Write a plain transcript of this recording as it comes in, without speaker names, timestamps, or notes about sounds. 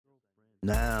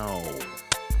Now.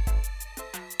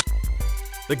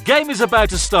 The game is about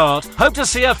to start. Hope to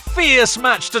see a fierce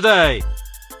match today.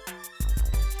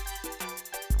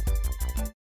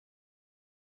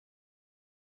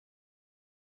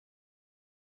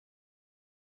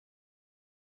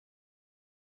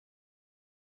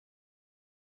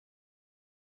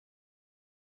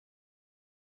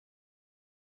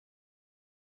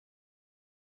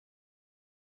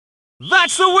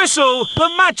 That's the whistle! The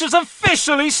match has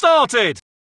officially started!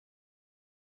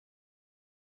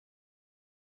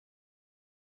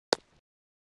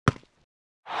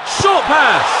 Short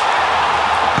pass!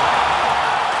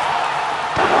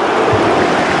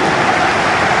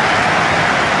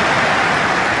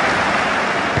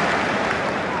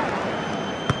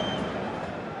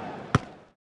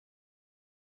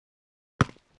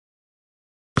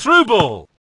 Through ball!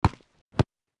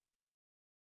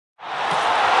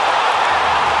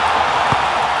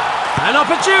 An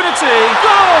opportunity!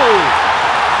 Goal!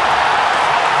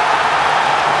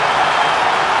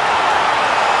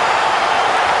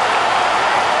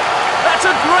 That's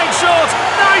a great shot!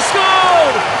 Nice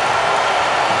goal!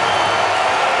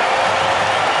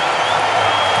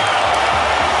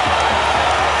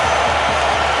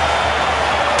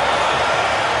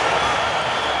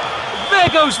 There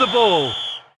goes the ball!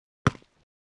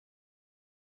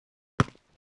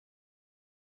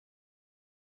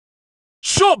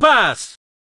 Short pass!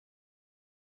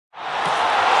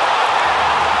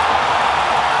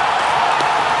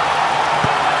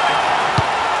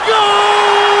 Goal!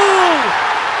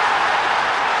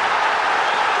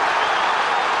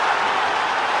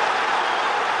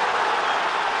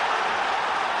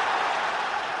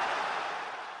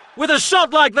 With a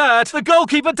shot like that, the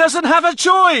goalkeeper doesn't have a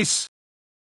choice!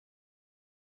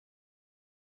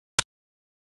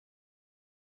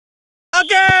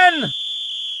 Again!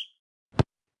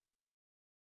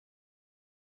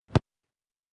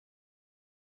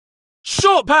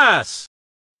 Short pass!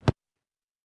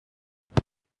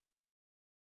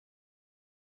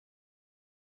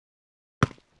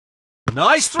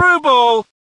 Nice through ball!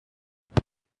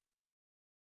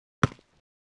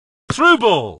 Through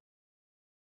ball!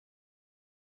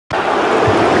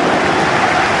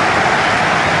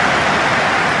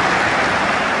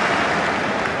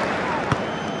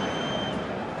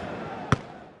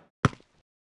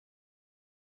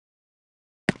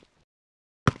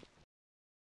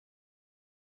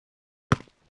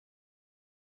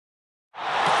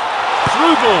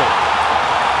 Through ball!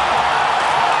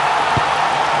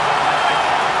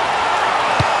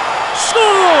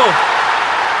 Score!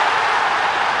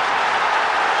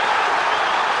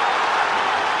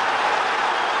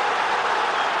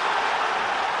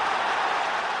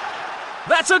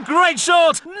 That's a great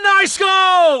shot! Nice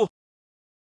goal!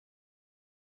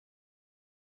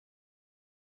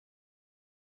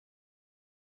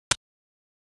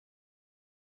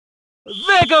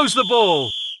 There goes the ball!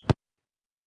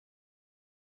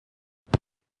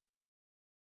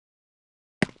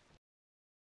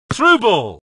 Through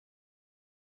ball!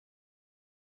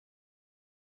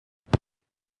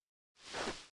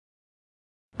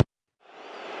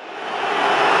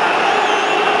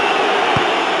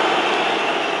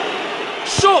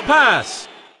 Short pass!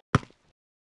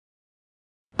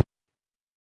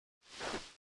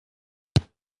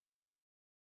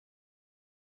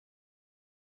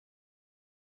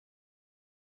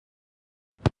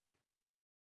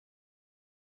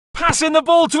 Passing the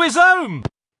ball to his own!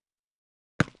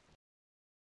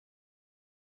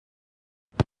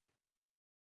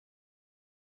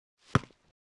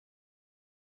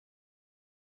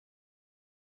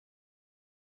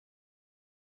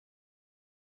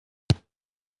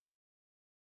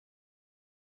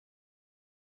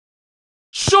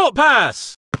 Short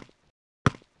pass!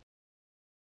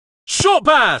 Short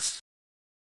pass!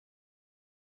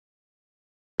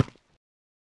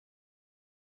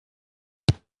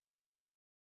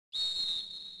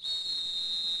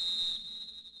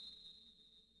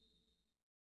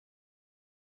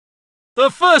 The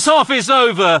first half is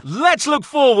over. Let's look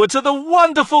forward to the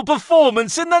wonderful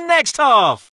performance in the next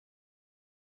half.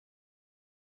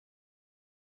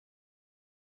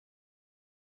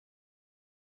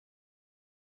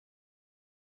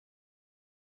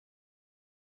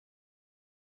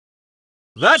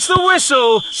 That's the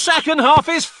whistle. Second half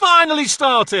is finally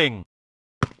starting.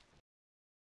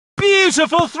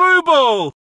 Beautiful through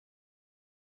ball.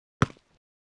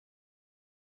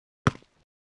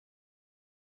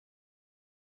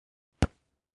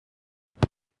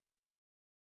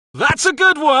 That's a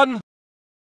good one.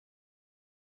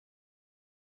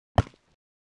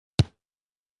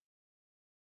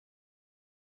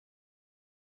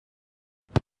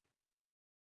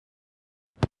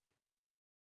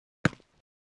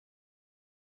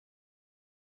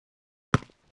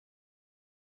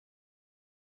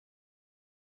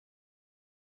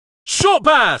 Short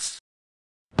pass.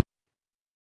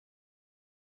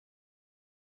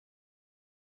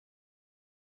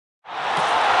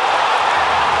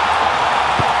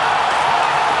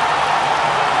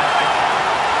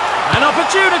 An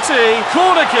opportunity.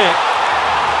 Corner kick.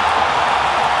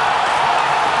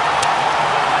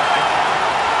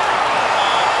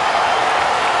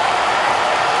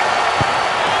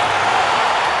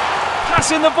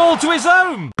 Passing the ball to his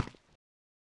own.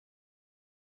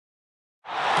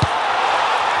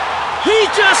 He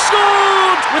just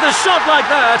scored! With a shot like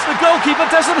that, the goalkeeper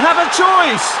doesn't have a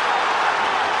choice.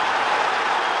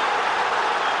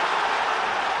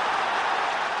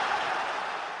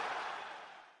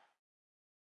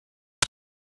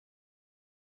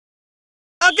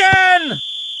 Again!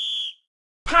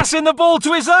 Passing the ball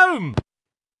to his own.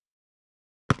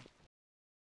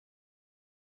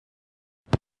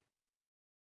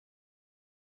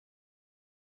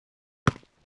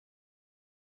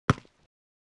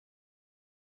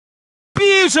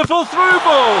 Beautiful through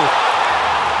ball.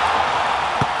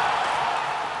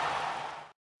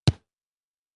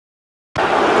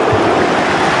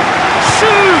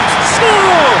 Shoot!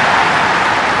 Score!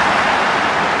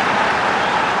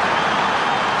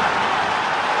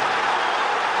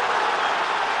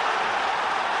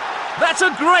 That's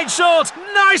a great shot!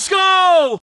 Nice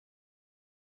goal!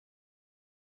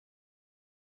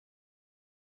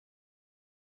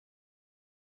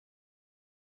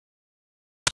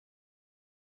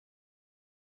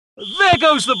 There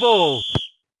goes the ball.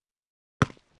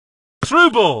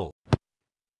 Through ball.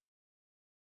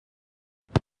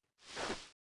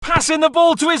 Passing the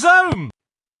ball to his own.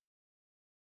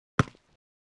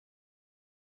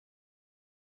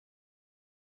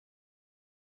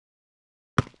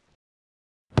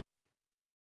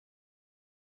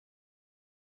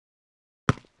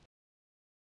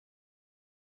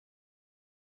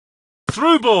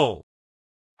 Through ball.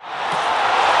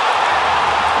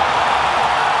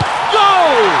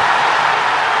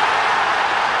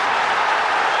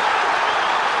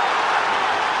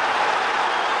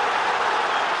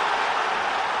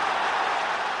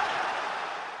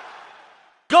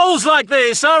 Goals like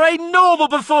this are a normal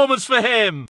performance for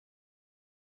him.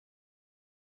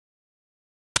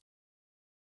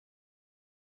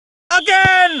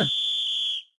 Again!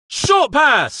 Short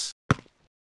pass.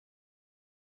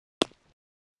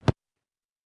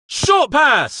 Short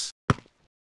pass.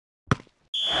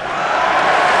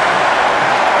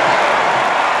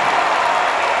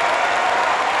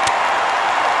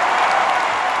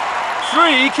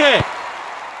 Free kick.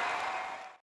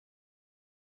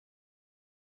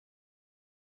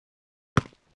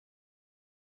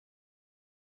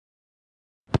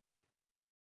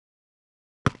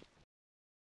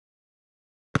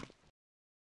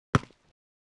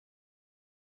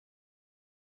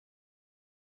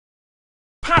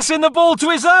 Passing the ball to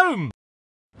his own.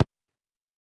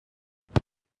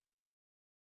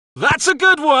 That's a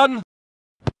good one.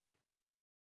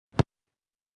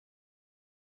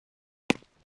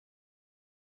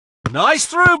 Nice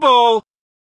through ball.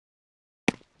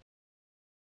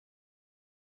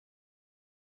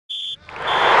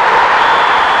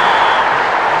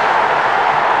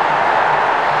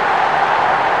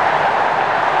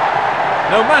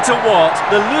 No matter what,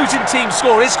 the losing team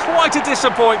score is quite a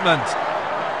disappointment.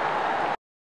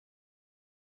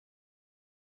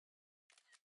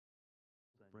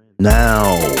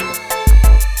 Now,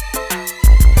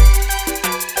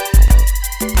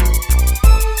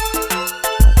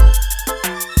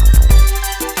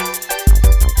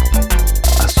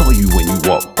 I saw you when you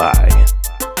walked by.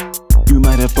 You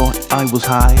might have thought I was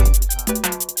high.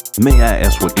 May I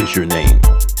ask, what is your name?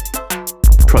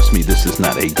 Trust me, this is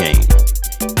not a game.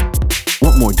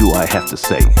 What more do I have to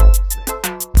say?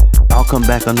 I'll come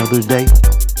back another day.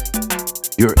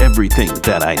 You're everything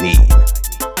that I need.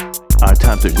 Our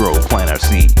time to grow, plant our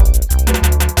seed.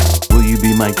 Will you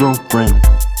be my girlfriend?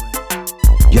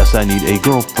 Yes, I need a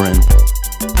girlfriend.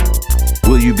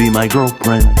 Will you be my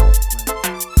girlfriend?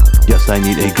 Yes, I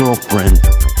need a girlfriend.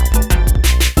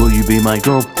 Will you be my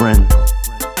girlfriend?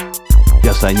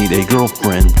 Yes, I need a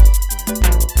girlfriend.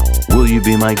 Will you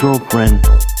be my girlfriend?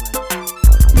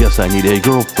 Yes, I need a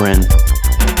girlfriend.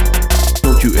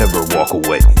 Don't you ever walk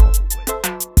away.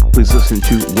 Please listen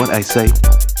to what I say.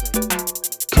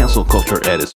 Cancel culture at its